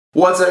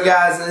What's up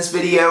guys, in this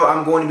video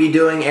I'm going to be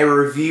doing a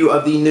review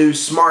of the new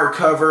smart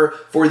cover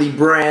for the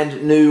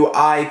brand new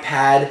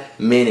iPad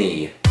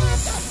mini.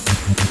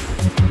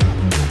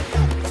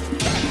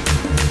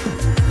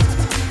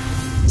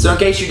 So in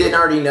case you didn't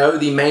already know,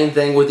 the main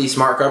thing with the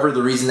smart cover,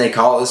 the reason they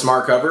call it the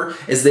smart cover,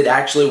 is that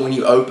actually when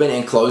you open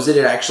and close it,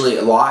 it actually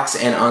locks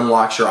and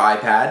unlocks your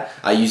iPad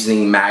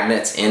using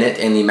magnets in it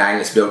and the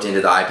magnets built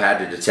into the iPad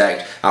to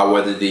detect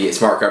whether the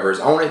smart cover is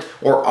on it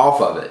or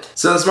off of it.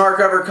 So the smart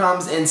cover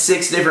comes in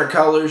 6 different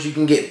colors. You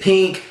can get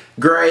pink,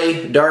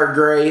 gray, dark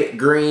gray,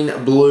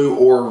 green, blue,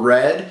 or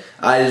red.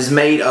 It is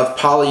made of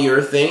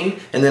polyurethane,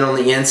 and then on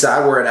the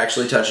inside where it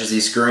actually touches the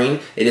screen,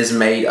 it is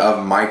made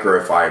of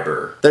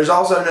microfiber. There's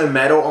also no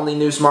metal on the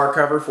new smart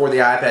cover for the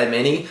iPad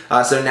mini,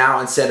 so now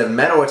instead of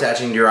metal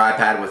attaching to your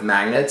iPad with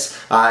magnets,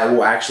 it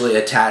will actually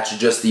attach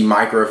just the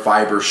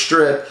microfiber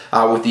strip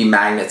with the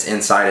magnets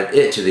inside of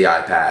it to the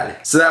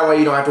iPad. So that way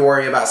you don't have to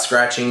worry about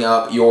scratching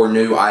up your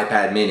new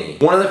iPad mini.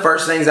 One of the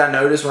first things I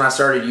noticed when I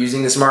started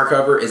using the smart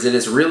cover is that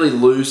it's really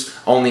loose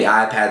on the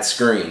iPad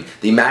screen.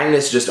 The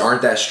magnets just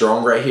aren't that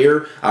strong right here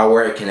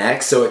where it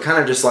connects, so it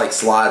kind of just like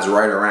slides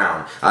right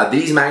around.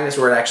 These magnets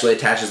where it actually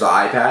attaches the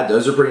iPad,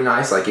 those are pretty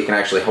nice, like it can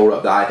actually hold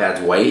up the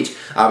iPad's weight,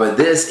 but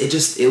this,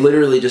 it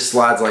literally just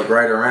slides like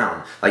right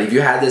around. Like if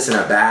you had this in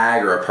a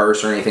bag or a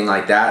purse or anything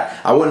like that,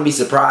 I wouldn't be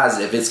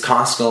surprised if it's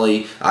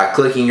constantly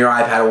clicking your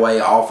iPad away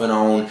off and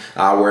on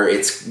where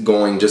it's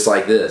going just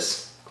like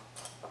this.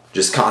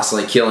 Just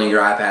constantly killing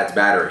your iPad's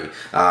battery.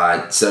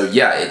 So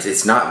yeah,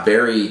 it's not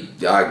very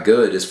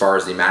good as far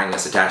as the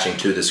magnets attaching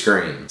to the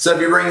screen. So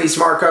if you bring the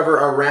smart cover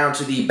around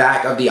to the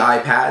back of the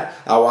iPad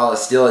while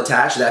it's still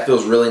attached, that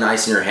feels really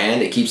nice in your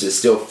hand. It keeps it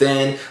still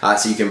thin,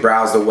 so you can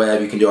browse the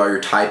web, you can do all your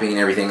typing and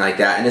everything like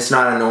that, and it's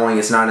not annoying,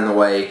 it's not in the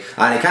way,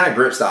 and it kind of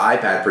grips the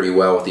iPad pretty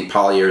well with the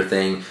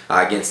polyurethane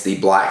against the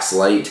black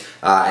slate,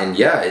 and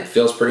yeah, it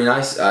feels pretty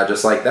nice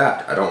just like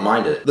that. I don't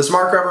mind it. The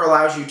smart cover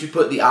allows you to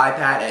put the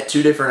iPad at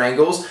 2 different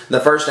angles. The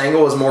first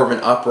angle is more of an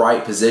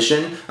upright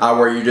position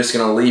where you're just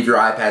going to leave your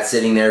iPad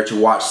sitting there to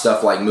watch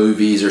stuff like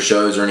movies or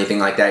shows or anything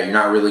like that. You're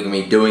not really going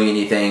to be doing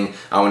anything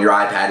when your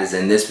iPad is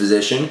in this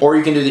position. Or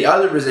you can do the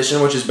other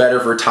position, which is better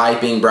for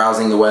typing,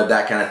 browsing the web,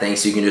 that kind of thing.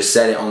 So you can just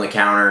set it on the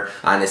counter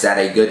and it's at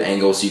a good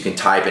angle so you can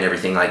type and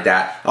everything like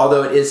that.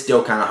 Although it is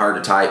still kind of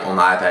hard to type on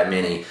the iPad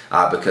mini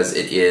because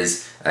it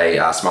is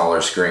a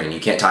smaller screen. You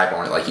can't type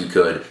on it like you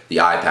could the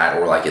iPad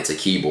or like it's a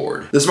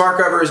keyboard. The smart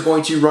cover is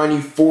going to run you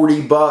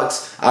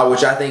 $40,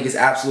 which I think is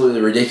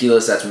absolutely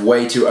ridiculous. That's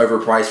way too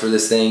overpriced for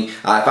this thing.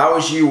 If I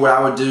was you, what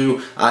I would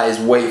do is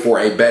wait for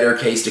a better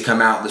case to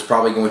come out that's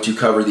probably going to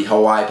cover the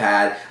whole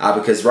iPad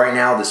because right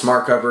now the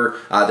smart cover,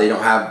 they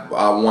don't have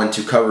one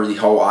to cover the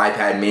whole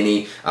iPad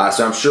mini.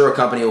 So I'm sure a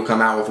company will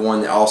come out with one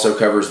that also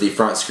covers the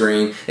front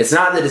screen. It's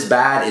not that it's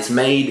bad. It's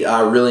made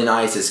really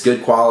nice. It's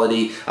good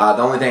quality.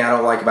 The only thing I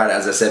don't like about it,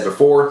 as I said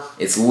before,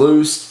 it's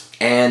loose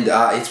and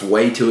it's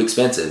way too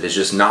expensive. It's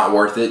just not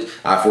worth it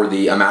for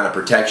the amount of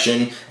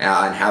protection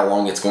and how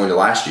long it's going to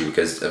last you,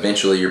 because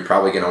eventually you're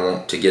probably going to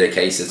want to get a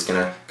case that's going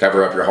to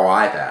cover up your whole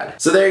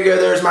iPad. So there you go,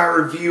 there's my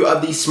review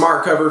of the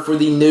smart cover for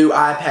the new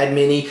iPad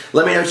mini.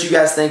 Let me know what you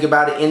guys think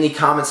about it in the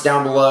comments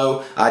down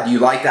below. Do you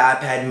like the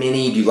iPad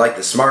mini? Do you like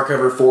the smart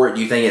cover for it?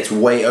 Do you think it's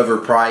way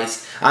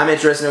overpriced? I'm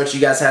interested in what you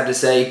guys have to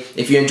say.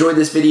 If you enjoyed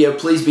this video,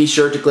 please be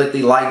sure to click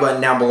the like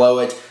button down below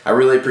it. I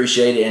really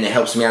appreciate it and it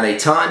helps me out a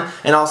ton.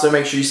 And also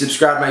make sure you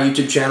subscribe to my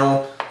YouTube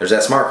channel. There's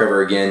that smart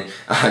cover again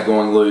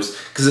going loose.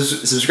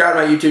 Subscribe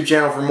to my YouTube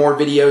channel for more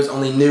videos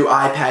on the new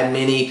iPad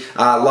mini.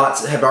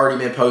 Lots have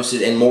already been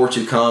posted and more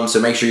to come,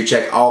 so make sure you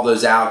check all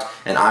those out,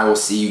 and I will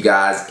see you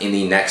guys in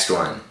the next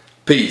one.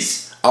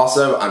 Peace.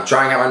 Also, I'm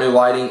trying out my new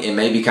lighting. It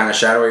may be kind of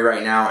shadowy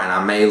right now and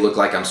I may look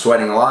like I'm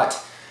sweating a lot.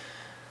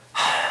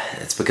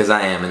 It's because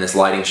I am, and this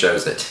lighting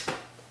shows it.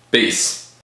 Peace.